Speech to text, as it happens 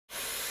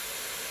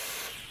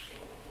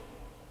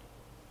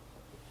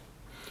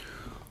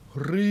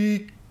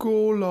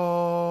Ricola.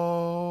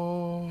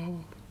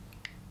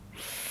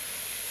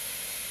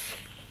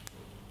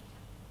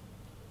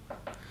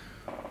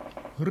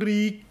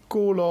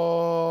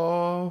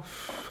 Ricola.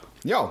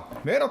 Ja,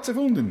 wer hat es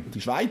erfunden?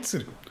 Die Schweizer.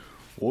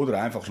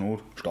 Oder einfach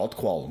nur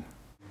Stattqualm.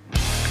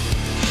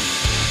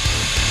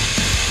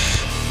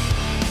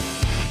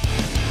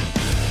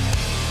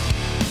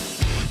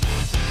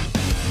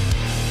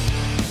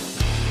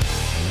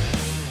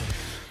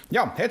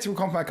 Ja, herzlich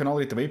willkommen auf meinem Kanal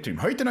Reto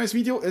Vapedream. Heute ein neues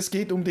Video. Es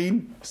geht um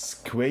den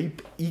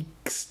Squape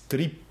X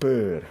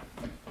Tripper.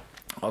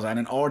 Also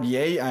einen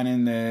RDA,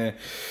 einen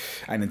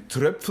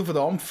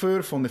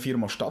Tröpfelverdampfer von der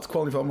Firma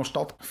Stattqualm. Die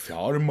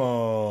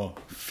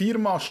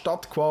Firma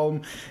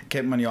Stattqualm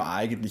kennt man ja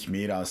eigentlich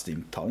mehr aus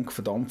dem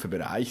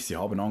Tankverdampferbereich. Sie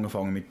haben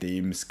angefangen mit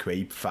dem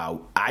Squape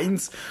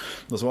V1.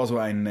 Das war so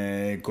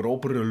ein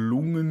grober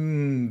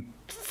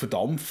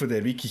Lungenverdampfer,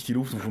 der wirklich die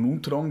Luft von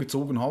unten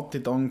angezogen hatte.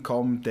 Dann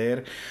kam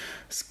der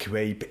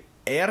Squape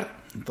R.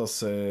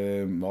 Das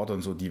war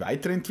dann so die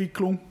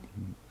Weiterentwicklung.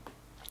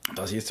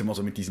 Das erste Mal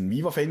so mit diesen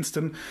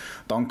Viva-Fenstern.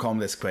 Dann kam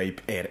der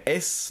Squape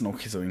RS, noch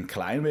so in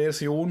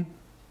Kleinversion.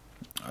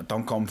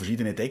 Dann kamen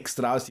verschiedene Decks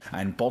draus.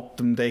 Ein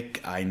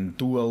Bottom-Deck, ein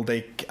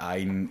Dual-Deck,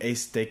 ein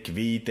S-Deck,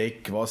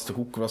 W-Deck, was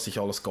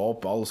sich alles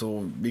gab.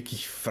 Also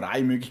wirklich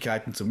freie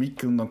Möglichkeiten zu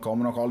wickeln. Dann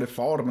kamen auch alle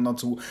Farben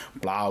dazu.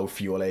 Blau,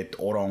 Violett,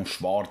 Orange,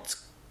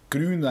 Schwarz,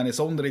 Grün, eine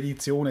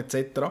Sonderedition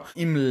etc.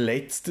 Im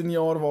letzten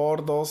Jahr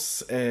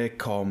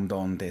kam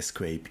dann der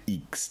Squape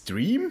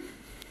Extreme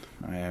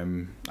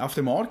auf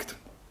den Markt.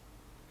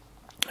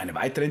 Eine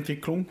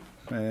Weiterentwicklung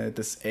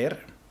des R,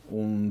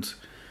 und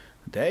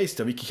der ist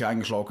ja wirklich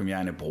eingeschlagen wie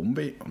eine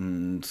Bombe.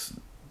 Und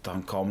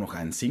dann kam noch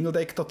ein Single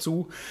Deck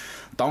dazu.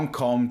 Dann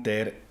kam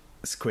der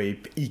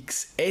Squape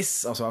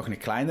XS, also auch eine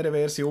kleinere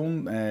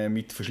Version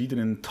mit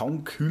verschiedenen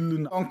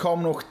Tankhüllen. Dann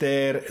kam noch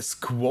der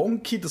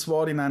Squonky, das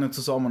war in einer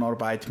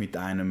Zusammenarbeit mit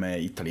einem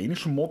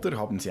italienischen Modder,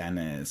 haben sie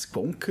einen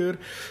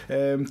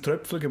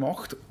Squonker-Tröpfel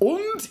gemacht.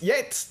 Und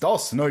jetzt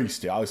das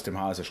Neueste aus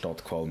dem Hause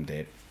Stattqualm,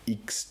 der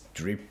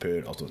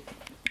X-Tripper, also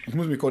ich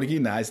muss mich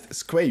korrigieren, der heißt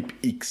Squape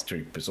X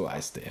Tripper, so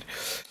heißt der.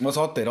 Was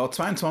hat der? Er hat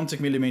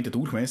 22 mm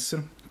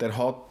Durchmesser. Der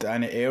hat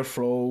eine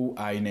Airflow,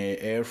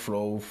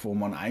 wo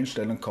man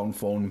einstellen kann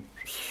von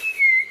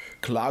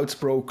Clouds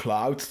pro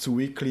Cloud zu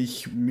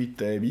wirklich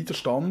mit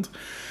Widerstand.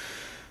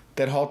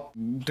 Der hat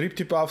einen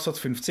Drip-Tip-Aufsatz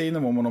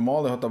 15er, wo man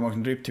normal, der hat aber auch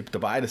einen Drip-Tip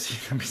dabei, das sieht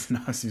ein bisschen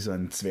aus wie so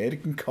eine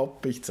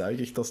Zwergenkappe, ich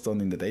zeige euch das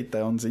dann in der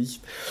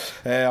Detailansicht.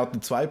 Er hat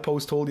ein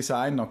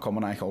 2-Post-Hole-Design, da kann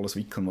man eigentlich alles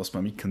wickeln, was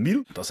man wickeln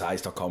will. Das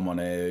heißt, da kann man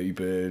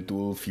über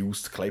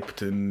Dual-Fused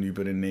Clapton,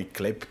 über eine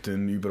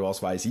Clapton, über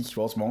was weiß ich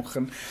was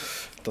machen.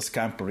 Das ist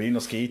kein Problem,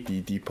 das geht.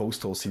 Die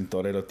Post-Holes sind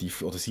da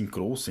relativ, oder sind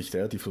groß, nicht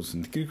relativ,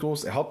 sind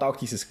groß. Er hat auch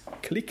dieses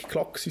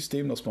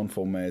Click-Clack-System, das man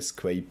vom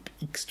Squape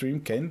Extreme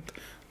kennt.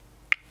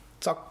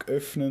 Zack,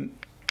 öffnen,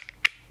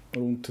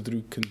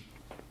 runterdrücken,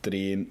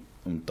 drehen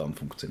und dann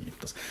funktioniert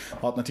das.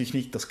 Hat natürlich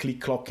nicht das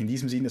Klick-Klack in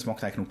diesem Sinne, es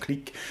macht eigentlich nur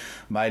Klick,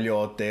 weil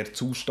ja der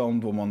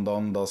Zustand, wo man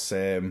dann das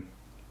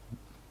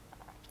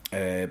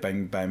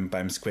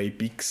beim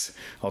Squape X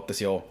hat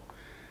es ja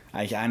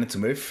eigentlich einen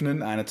zum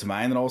Öffnen, einen zum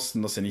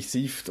Einrasten, dass er nicht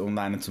sieft, und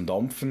einen zum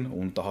Dampfen,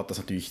 und da hat das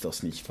natürlich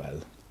das nicht,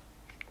 weil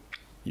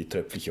hier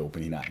tröpfle ich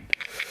oben hinein.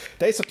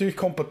 Der ist natürlich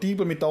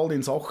kompatibel mit all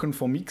den Sachen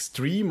vom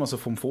Extreme, also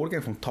vom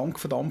Vorgänger, vom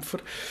Tankverdampfer.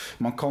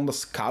 Man kann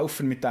das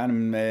kaufen mit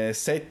einem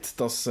Set,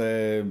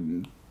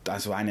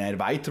 also eine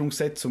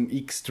Erweiterungsset zum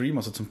Extreme,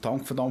 also zum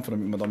Tankverdampfer,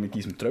 damit man dann mit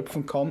diesem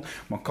tröpfeln kann.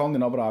 Man kann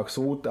den aber auch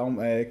so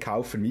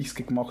kaufen, wie ich es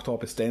gemacht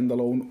habe,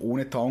 Standalone,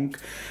 ohne Tank.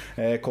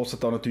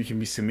 Kostet da natürlich ein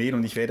bisschen mehr,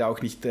 und ich werde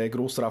auch nicht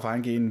groß darauf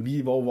eingehen,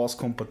 wie, wo, was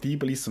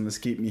kompatibel ist, sondern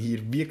es geht mir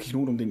hier wirklich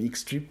nur um den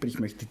X-Tripper. Ich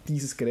möchte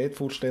dieses Gerät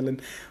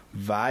vorstellen,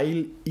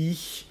 weil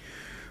ich,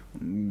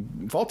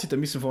 Fazit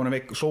ein bisschen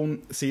vorneweg,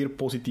 schon sehr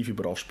positiv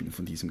überrascht bin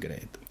von diesem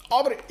Gerät.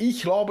 Aber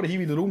ich labere hier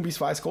wieder rum, bis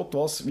weiß Gott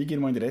was. Wir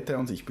gehen mal in die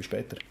Detailansicht. Bis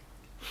später.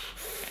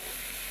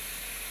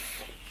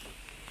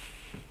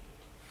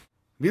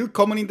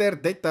 Willkommen in der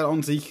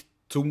Detailansicht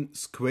zum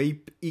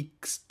Squape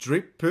X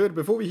Tripper.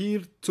 Bevor wir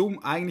hier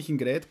zum eigentlichen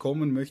Gerät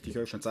kommen, möchte ich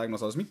euch schon zeigen,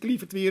 was alles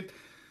mitgeliefert wird.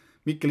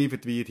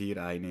 Mitgeliefert wird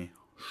hier eine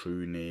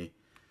schöne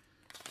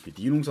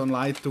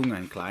Bedienungsanleitung,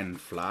 einen kleinen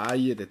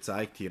Flyer, der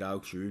zeigt hier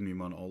auch schön, wie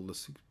man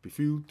alles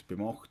befüllt,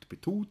 bemacht,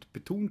 betont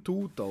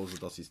tut, also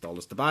das ist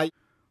alles dabei.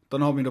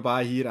 Dann haben wir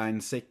dabei hier ein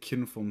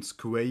Säckchen von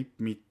Squape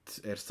mit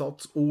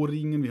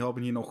Ersatzohrringen. Wir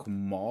haben hier noch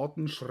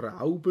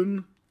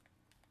Madenschrauben.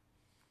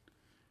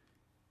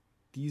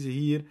 Diese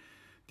hier,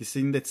 die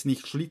sind jetzt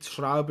nicht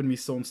Schlitzschrauben, wie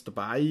es sonst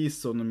dabei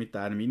ist, sondern mit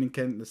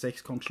einem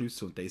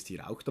Sechskantschlüssel, und der ist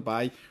hier auch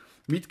dabei.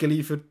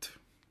 Mitgeliefert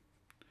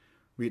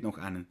wird noch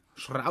einen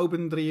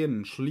Schraubendreher,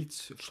 einen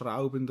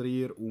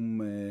Schlitzschraubendreher,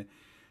 um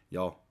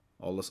ja,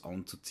 alles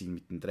anzuziehen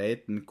mit den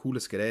Drähten.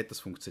 Cooles Gerät,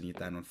 das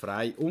funktioniert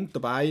einwandfrei. Und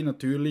dabei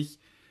natürlich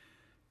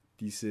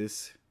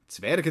dieses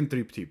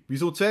Zwergentrip-Tip.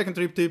 Wieso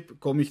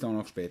Zwergentrip-Tip? Komme ich dann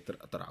noch später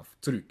darauf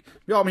zurück.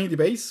 Wir haben hier die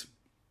Base.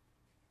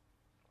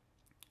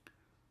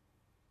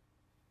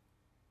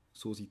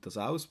 So sieht das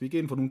aus. Wir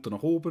gehen von unten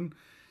nach oben.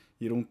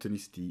 Hier unten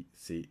ist die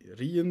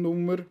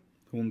Seriennummer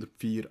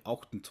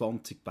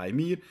 10428 bei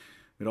mir.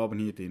 Wir haben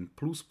hier den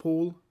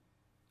Pluspol,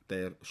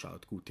 der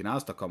schaut gut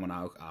hinaus. Da kann man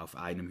auch auf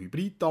einem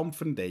Hybrid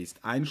dampfen, der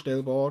ist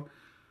einstellbar.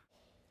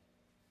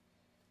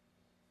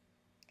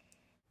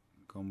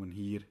 Kann man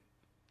hier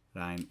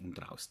rein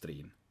und raus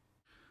drehen.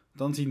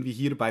 Dann sind wir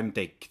hier beim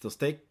Deck. Das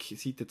Deck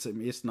sieht jetzt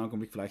im ersten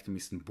Augenblick vielleicht ein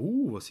bisschen,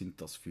 was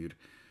sind das für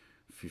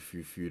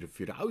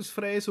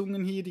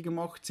Ausfräsungen hier, die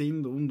gemacht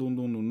sind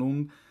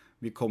und.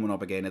 Wir kommen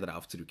aber gerne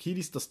darauf zurück. Hier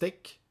ist das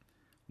Deck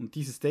und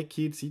dieses Deck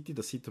hier, seht ihr,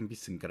 das sieht ein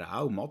bisschen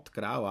grau,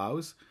 mattgrau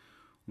aus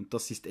und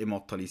das ist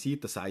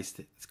ematalisiert, das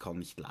heißt, es kann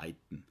nicht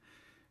leiten.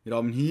 Wir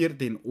haben hier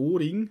den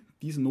O-Ring.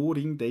 Diesen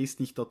O-Ring, der ist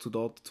nicht dazu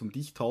da zum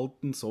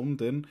Dichthalten,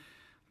 sondern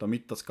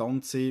damit das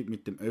Ganze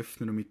mit dem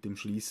Öffnen und mit dem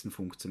Schließen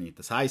funktioniert.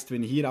 Das heißt,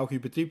 wenn ihr hier auch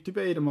übertriebt,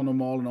 über jedem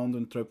normalen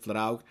anderen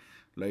Tröpfler auch,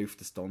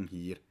 läuft es dann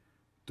hier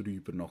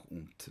drüber nach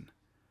unten.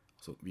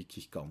 Also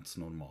wirklich ganz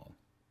normal.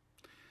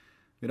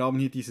 Wir haben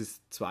hier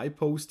dieses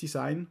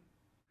 2-Post-Design.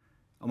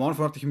 Am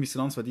Anfang hatte ich ein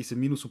bisschen Angst, weil diese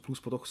Minus- und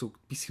Pluspol doch so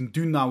ein bisschen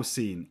dünn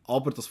aussehen.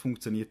 Aber das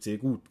funktioniert sehr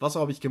gut. Was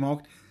habe ich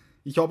gemacht?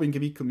 Ich habe ihn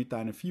gewickelt mit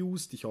einer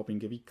Fused, ich habe ihn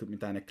gewickelt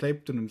mit einer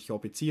Clapton und ich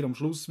habe jetzt hier am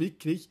Schluss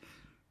wirklich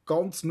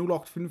ganz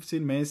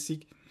 0815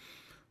 mäßig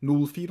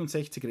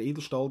 0,64er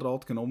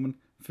Edelstahldraht genommen,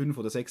 5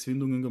 oder 6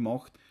 Windungen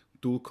gemacht,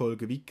 Dual Coil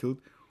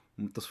gewickelt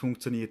und das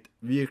funktioniert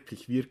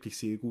wirklich, wirklich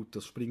sehr gut.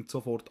 Das springt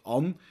sofort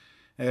an,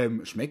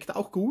 schmeckt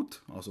auch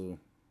gut, also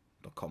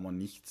da kann man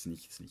nichts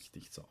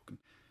sagen.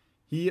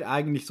 Hier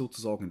eigentlich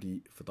sozusagen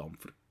die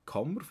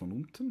Verdampferkammer von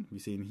unten. Wir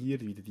sehen hier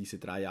wieder diese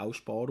 3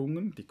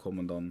 Aussparungen, die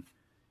kommen dann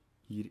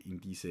hier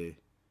in diese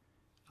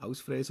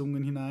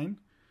Ausfräsungen hinein.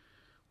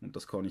 Und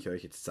das kann ich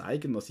euch jetzt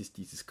zeigen, das ist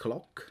dieses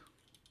Klack.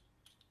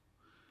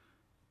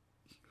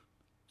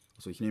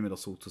 Also ich nehme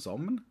das so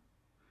zusammen,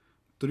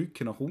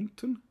 drücke nach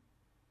unten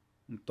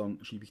und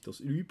dann schiebe ich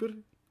das rüber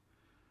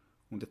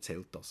und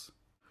erzählt das.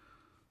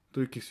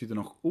 Drücke es wieder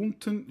nach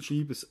unten,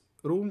 schiebe es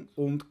rum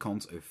und kann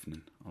es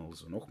öffnen.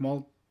 Also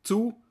nochmal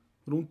zu,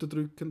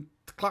 runterdrücken,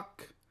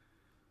 klack,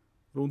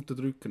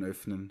 runterdrücken,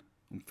 öffnen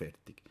und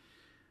fertig.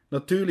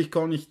 Natürlich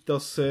kann ich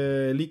das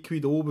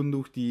Liquid oben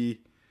durch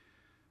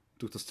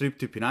das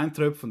Trip-Tip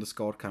hineintröpfen, das ist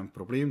gar kein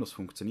Problem, das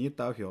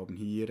funktioniert auch. Wir haben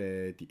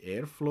hier die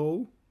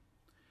Airflow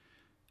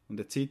und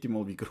jetzt seht ihr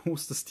mal, wie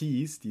groß das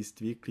die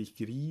ist wirklich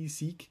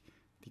riesig,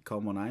 die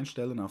kann man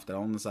einstellen. Auf der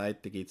anderen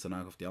Seite geht es dann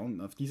auch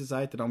auf diese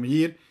Seite. Dann haben wir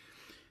hier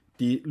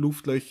die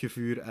Luftlöcher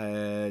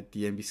für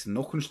die ein bisschen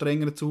noch einen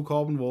strengeren Zug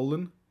haben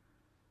wollen.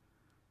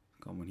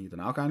 Kann man hier dann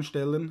auch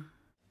einstellen.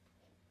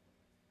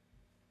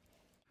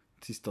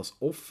 Jetzt ist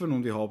das offen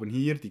und wir haben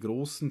hier die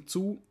großen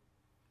zu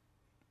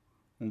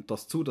und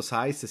das zu. Das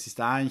heißt, es ist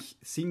eigentlich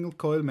Single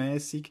Coil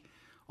mäßig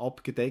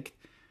abgedeckt.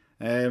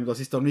 Das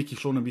ist dann wirklich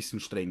schon ein bisschen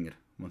strenger.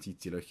 Man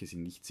sieht, die Löcher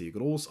sind nicht sehr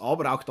groß,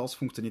 aber auch das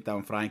funktioniert auch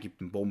im Freien, gibt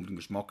einen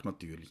Bombengeschmack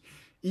natürlich.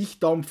 Ich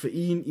dampfe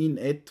ihn in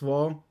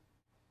etwa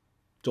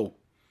so.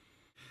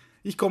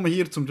 Ich komme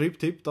hier zum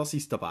Trip-Tip, das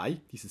ist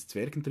dabei, dieses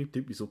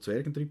Zwergentrip-Tip, wieso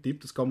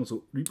Zwergentrip-Tip, das kann man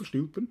so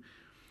rüberstülpen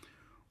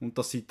und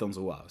das sieht dann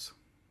so aus.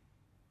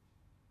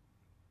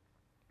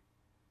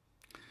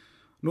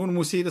 Nun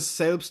muss jeder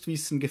selbst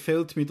wissen,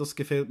 gefällt mir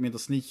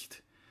das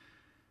nicht.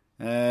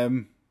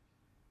 Mir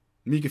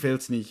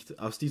gefällt es nicht,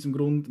 aus diesem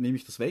Grund nehme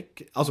ich das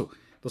weg. Also,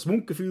 das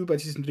Mundgefühl bei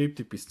diesem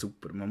Trip-Tip ist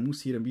super, man muss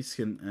hier ein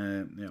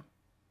bisschen,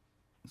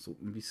 so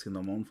ein bisschen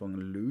am Anfang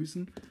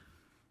lösen.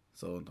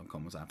 So, und dann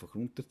kann man es einfach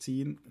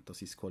runterziehen.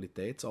 Das ist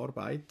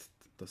Qualitätsarbeit.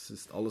 Das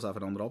ist alles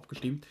aufeinander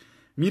abgestimmt.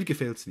 Mir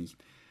gefällt es nicht.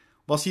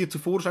 Was hier zu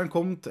Vorschein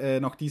kommt,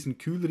 nach diesen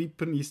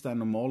Kühlrippern, ist ein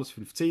normales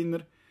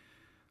 510er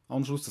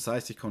Anschluss. Das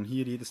heißt, ich kann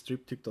hier jedes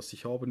Trip-Tip, das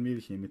ich haben will,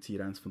 ich nehme jetzt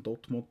hier eins von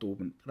Dotmod,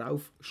 oben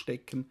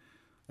raufstecken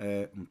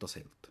und das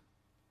hält.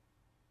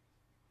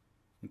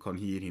 Und kann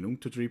hier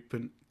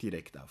hinuntertrippen,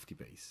 direkt auf die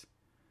Base.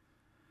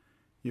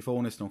 Hier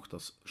vorne ist noch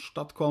das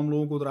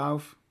Stattqualm-Logo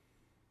drauf.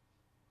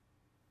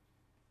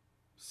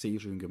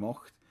 Sehr schön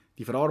gemacht.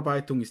 Die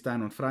Verarbeitung ist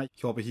einwandfrei.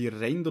 Ich habe hier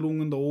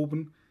Rändelungen da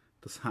oben.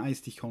 Das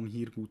heißt, ich kann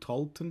hier gut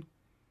halten.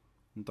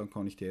 Und dann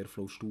kann ich die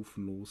Airflow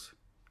stufenlos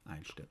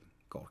einstellen.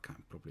 Gar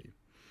kein Problem.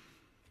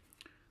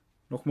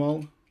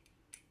 Nochmal.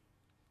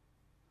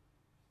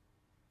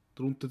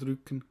 Drunter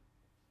drücken.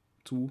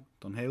 Zu.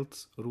 Dann hält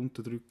es.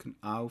 Runterdrücken.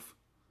 Auf.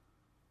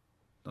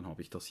 Dann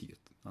habe ich das hier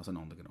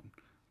auseinandergenommen.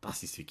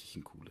 Das ist wirklich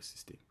ein cooles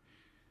System.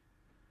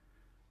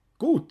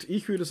 Gut,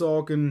 ich würde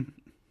sagen,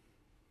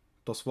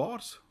 das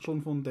war's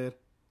schon von der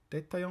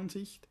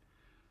Detailansicht.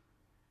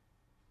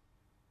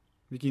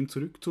 Wir gehen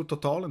zurück zur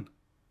totalen.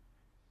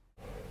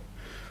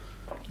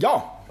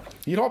 Ja,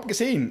 ihr habt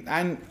gesehen,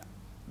 ein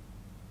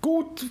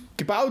gut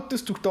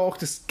gebautes,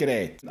 durchdachtes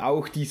Gerät.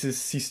 Auch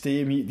dieses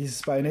System,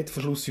 dieses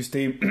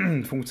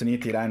Bajonettverschlusssystem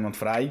funktioniert hier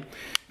einwandfrei.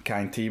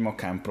 kein Thema,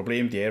 kein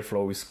Problem. Die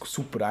Airflow ist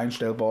super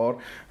einstellbar,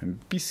 ein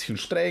bisschen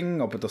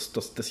streng, aber das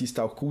ist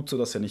auch gut so,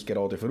 dass er nicht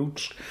gerade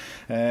verrutscht.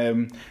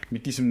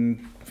 Mit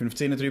diesem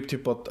 15er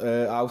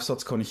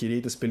Driptyp-Aufsatz kann ich hier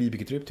jedes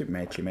beliebige Driptyp,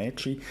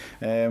 Matchy,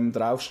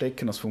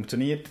 draufstecken. Das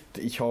funktioniert.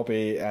 Ich habe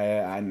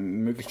eine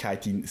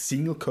Möglichkeit, ihn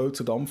Single Coil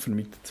zu dampfen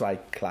mit 2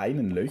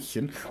 kleinen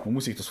Löchern. Man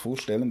muss sich das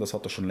vorstellen, das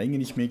hat es schon länger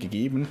nicht mehr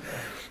gegeben.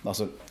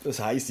 Also das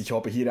heißt, ich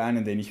habe hier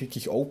einen, den ich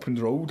wirklich Open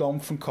Row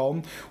dampfen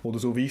kann, oder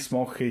so wie ich es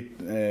mache,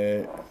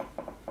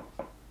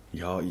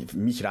 ja, für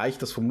mich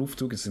reicht das vom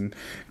Luftzug, es ist ein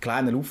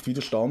kleiner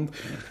Luftwiderstand.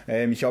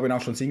 Ich habe ihn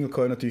auch schon Single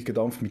Coil natürlich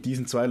gedampft mit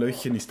diesen 2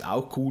 Löchern, ist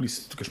auch cool,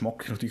 ist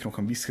geschmacklich natürlich noch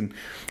ein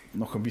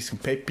bisschen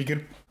peppiger.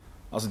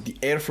 Also die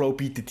Airflow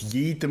bietet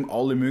jedem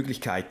alle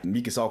Möglichkeiten.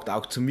 Wie gesagt,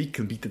 auch zum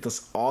Wickeln bietet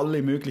das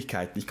alle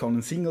Möglichkeiten. Ich kann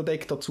ein Single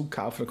Deck dazu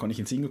kaufen, da kann ich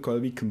einen Single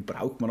Coil wickeln,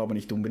 braucht man aber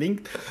nicht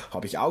unbedingt.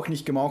 Habe ich auch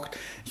nicht gemacht.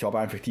 Ich habe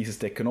einfach dieses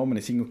Deck genommen,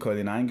 eine Single Coil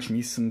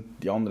hineingeschmissen,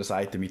 die andere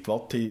Seite mit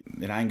Watte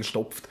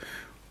hineingestopft.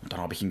 Und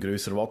dann habe ich einen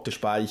größeren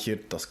Wattespeicher,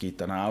 das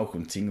geht dann auch.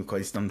 Und Single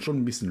Coil ist dann schon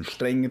ein bisschen ein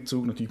strenger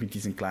Zug, natürlich mit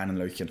diesen kleinen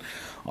Löchern.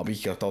 Aber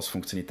das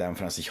funktioniert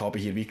einfach. Also ich habe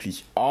hier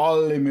wirklich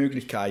alle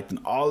Möglichkeiten,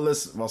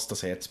 alles, was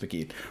das Herz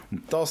begehrt.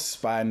 Und das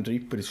bei einem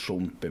Dripper ist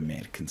schon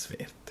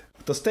bemerkenswert.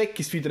 Das Deck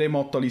ist wieder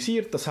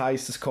remetallisiert, das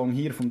heißt, es kann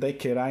hier vom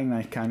Deck her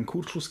eigentlich keinen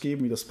Kurzschluss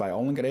geben, wie das bei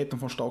allen Geräten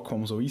von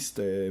Stattqualm so ist,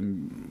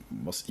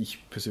 was ich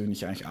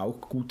persönlich eigentlich auch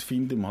gut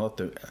finde. Man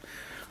hat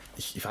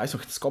ich weiß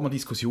noch, es gab mal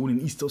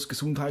Diskussionen, ist das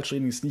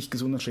gesundheitsschädigend, ist nicht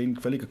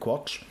gesundheitsschädigend, völliger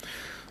Quatsch.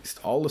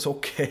 Ist alles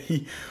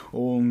okay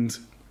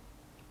und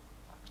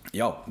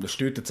ja, das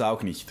stört jetzt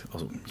auch nicht.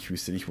 Also ich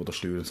wüsste nicht, wo das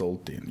stören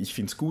sollte. Ich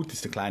finde es gut,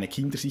 ist eine kleine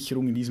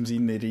Kindersicherung in diesem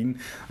Sinne drin,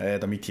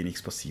 damit hier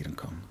nichts passieren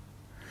kann.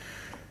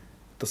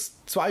 Das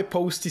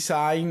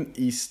 2-Post-Design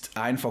ist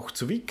einfach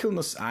zu wickeln,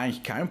 das ist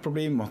eigentlich kein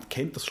Problem, man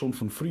kennt das schon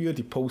von früher.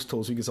 Die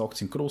Post-Holes, wie gesagt,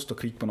 sind groß, da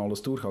kriegt man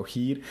alles durch, auch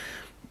hier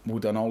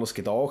wurde an alles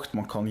gedacht.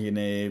 Man kann hier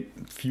eine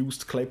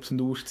Fused Clapton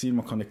durchziehen,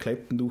 man kann eine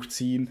Clapton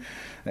durchziehen.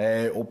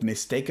 Ob eine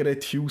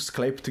Staggered Fused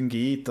Clapton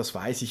geht, das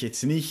weiß ich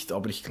jetzt nicht,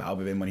 aber ich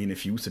glaube, wenn man hier eine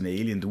Fused, eine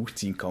Alien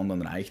durchziehen kann,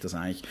 dann reicht das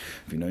eigentlich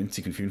für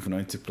 90 und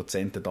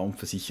 95% der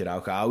Dampfer sicher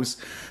auch aus,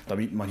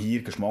 damit man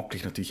hier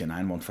geschmacklich natürlich ein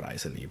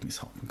einwandfreies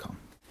Erlebnis haben kann.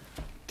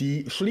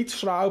 Die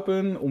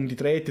Schlitzschrauben, um die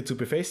Drähte zu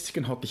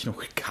befestigen, hatte ich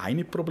noch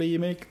keine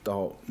Probleme.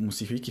 Da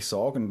muss ich wirklich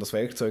sagen, das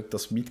Werkzeug,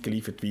 das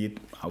mitgeliefert wird,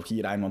 auch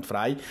hier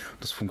einwandfrei.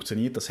 Das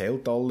funktioniert, das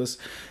hält alles.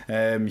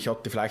 Ich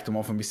hatte vielleicht am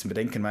Anfang ein bisschen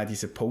Bedenken, weil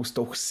diese Posts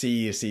doch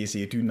sehr, sehr,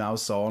 sehr dünn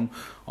aussahen.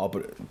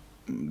 Aber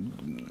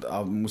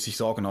muss ich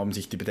sagen, haben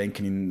sich die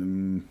Bedenken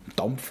in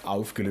Dampf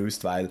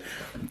aufgelöst, weil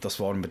das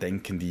waren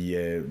Bedenken,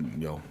 die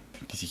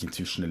sich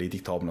inzwischen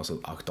erledigt haben. Also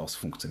auch das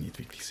funktioniert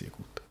wirklich sehr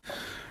gut.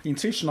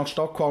 Inzwischen hat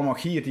Stattqualm auch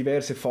hier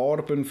diverse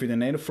Farben für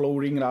den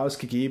Airflow-Ring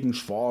rausgegeben.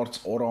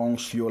 Schwarz,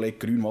 Orange, Violett,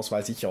 Grün, was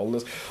weiß ich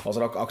alles.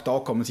 Also auch da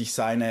kann man sich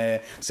sein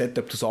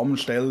Setup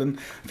zusammenstellen.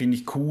 Finde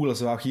ich cool.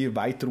 Also auch hier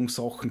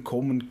Weiterungssachen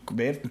kommen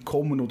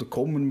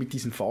mit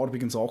diesen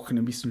farbigen Sachen,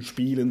 ein bisschen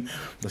spielen.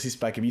 Das ist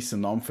bei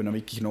gewissen Dampfern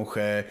wirklich noch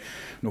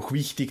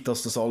wichtig,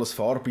 dass das alles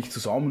farbig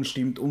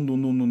zusammenstimmt und.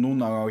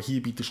 Auch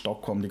hier bietet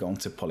Stattqualm die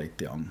ganze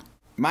Palette an.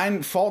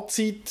 Mein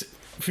Fazit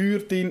für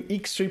den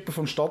X-Stripper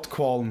von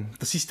Stattqualm,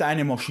 das ist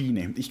eine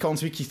Maschine. Ich kann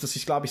es wirklich, das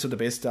ist glaube ich so der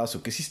beste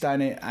Ausdruck. Es ist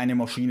eine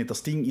Maschine,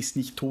 das Ding ist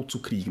nicht tot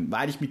zu kriegen,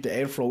 weil ich mit der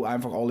Airflow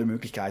einfach alle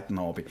Möglichkeiten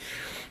habe.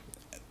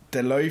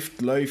 Der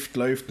läuft.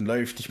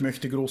 Ich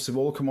möchte große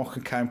Wolken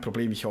machen, kein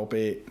Problem. Ich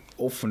habe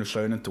offene,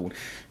 schönen Ton.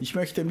 Ich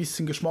möchte ein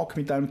bisschen Geschmack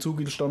mit einem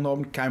Zugwiderstand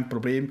haben, kein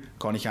Problem,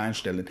 kann ich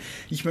einstellen.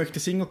 Ich möchte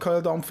Single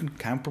Coil dampfen,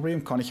 kein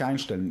Problem, kann ich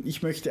einstellen.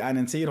 Ich möchte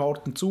einen sehr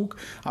harten Zug,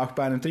 auch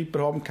bei einem Dripper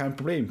haben, kein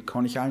Problem,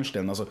 kann ich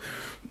einstellen. Also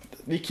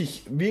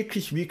wirklich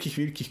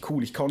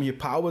cool. Ich kann hier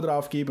Power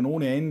drauf geben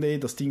ohne Ende,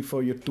 das Ding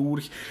feuert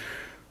durch.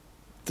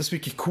 Das ist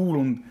wirklich cool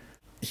und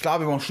ich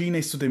glaube, Maschine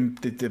ist so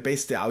der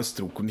beste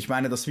Ausdruck. Und ich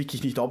meine das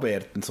wirklich nicht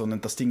abwerten,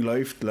 sondern das Ding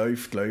läuft,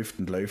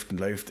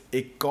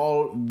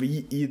 egal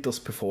wie ihr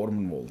das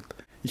performen wollt.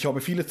 Ich habe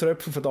viele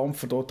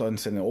Tröpfelverdampfer dort an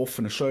einen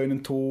offenen,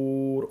 schönen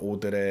Tor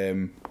oder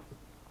man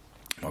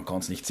kann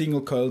es nicht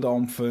Single Coil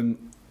dampfen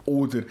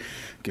oder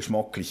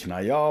geschmacklich,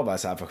 naja, weil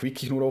es einfach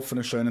wirklich nur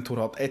offenen, schönen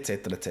Tor hat,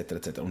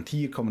 etc. Und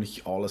hier kann man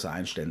nicht alles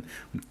einstellen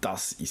und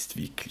das ist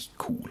wirklich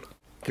cool.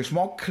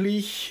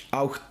 Geschmacklich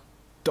auch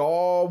da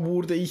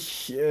wurde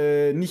ich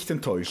nicht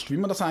enttäuscht, wie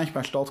man das eigentlich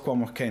bei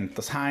Stattqualm noch kennt.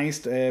 Das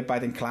heißt, bei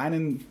den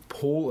kleinen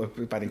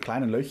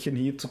Löchern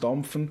hier zu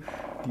dampfen,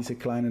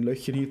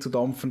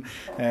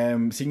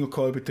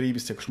 Single-Coil-Betrieb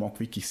ist der Geschmack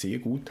wirklich sehr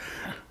gut.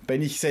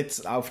 Wenn ich es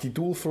jetzt auf die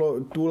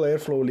Dual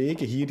Airflow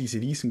lege, hier diese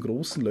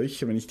riesengroßen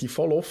Löcher, wenn ich die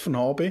voll offen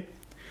habe,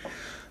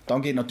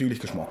 dann geht natürlich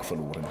Geschmack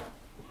verloren.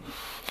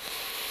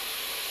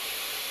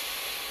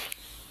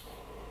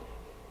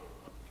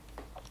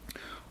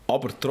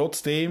 Aber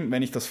trotzdem,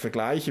 wenn ich das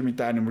vergleiche mit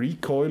einem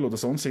Recoil oder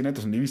sonst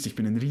irgendetwas, und ihr wisst, ich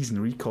bin ein riesen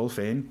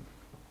Recoil-Fan,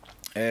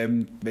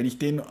 wenn ich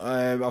den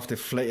auf der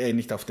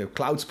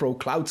Clouds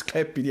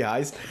Cap, wie die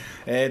heißt,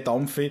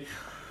 dampfe,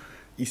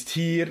 ist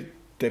hier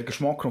der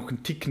Geschmack noch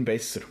einen Ticken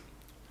besser.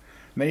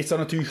 Wenn ich es dann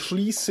natürlich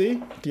schließe,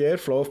 die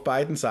Airflow auf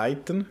beiden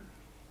Seiten,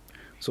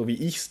 so wie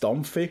ich es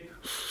dampfe,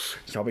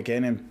 ich habe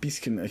gerne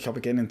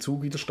einen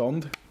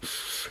Zugwiderstand,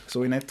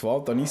 so in etwa,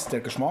 dann ist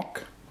der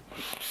Geschmack.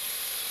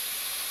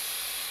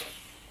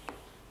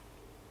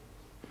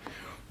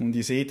 Und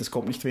ihr seht, es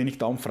kommt nicht wenig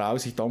Dampf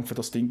raus, ich dampfe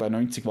das Ding bei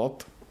 90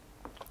 Watt.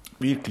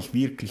 Wirklich,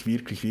 wirklich,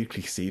 wirklich,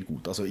 wirklich sehr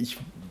gut. Also ich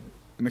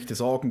möchte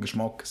sagen,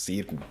 Geschmack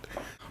sehr gut.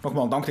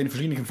 Nochmal, dank den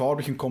verschiedenen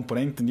farblichen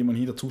Komponenten, die man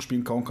hier dazu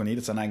spielen kann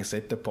jeder sein eigenes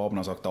Setup haben.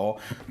 Er sagt da,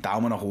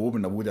 Daumen nach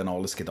oben, da wurde an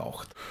alles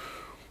gedacht.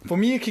 Von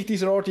mir kriegt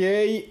dieser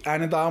RDA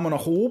einen Daumen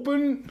nach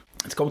oben.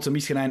 Jetzt kommt so ein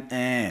bisschen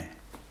ein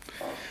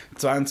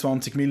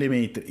 22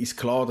 mm. Ist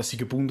klar, dass sie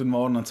gebunden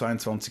waren an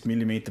 22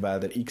 mm, weil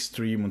der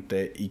Xtreme und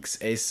der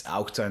XS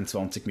auch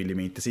 22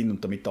 mm sind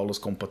und damit alles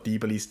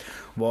kompatibel ist,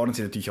 waren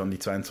sie natürlich an die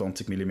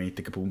 22 mm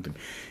gebunden.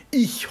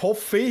 Ich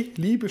hoffe,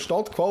 liebe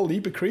Stattqualm,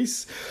 liebe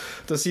Chris,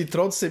 dass ihr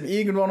trotzdem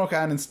irgendwann noch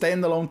einen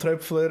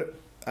Standalone-Tröpfler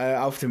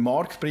auf den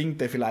Markt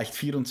bringt, der vielleicht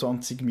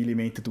 24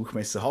 mm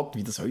Durchmesser hat,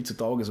 wie das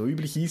heutzutage so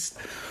üblich ist.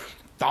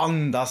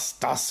 Dann, das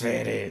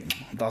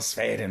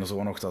wäre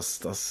so noch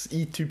das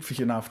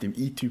i-Tüpfelchen auf dem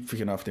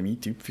i-Tüpfelchen auf dem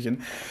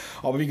i-Tüpfelchen.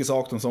 Aber wie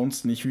gesagt,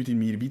 ansonsten, ich würde ihn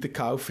mir wieder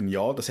kaufen.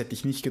 Ja, das hätte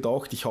ich nicht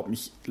gedacht. Ich habe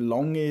mich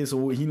lange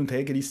so hin und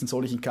her gerissen,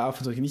 soll ich ihn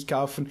kaufen, soll ich ihn nicht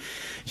kaufen.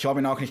 Ich habe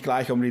ihn auch nicht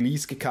gleich am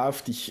Release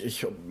gekauft.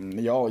 Ich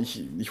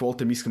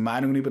wollte ein bisschen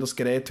Meinungen über das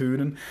Gerät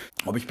hören.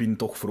 Aber ich bin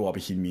doch froh, habe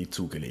ich ihn mir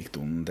zugelegt.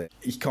 Und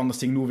ich kann das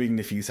Ding nur wegen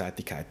der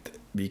Vielseitigkeit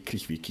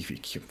wirklich, wirklich,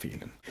 wirklich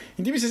empfehlen.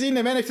 In diesem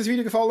Sinne, wenn euch das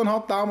Video gefallen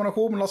hat, Daumen nach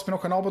oben, lasst mir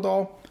noch ein Abo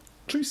da.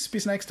 Tschüss,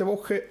 bis nächste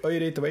Woche, euer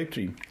Reto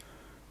Vapedream.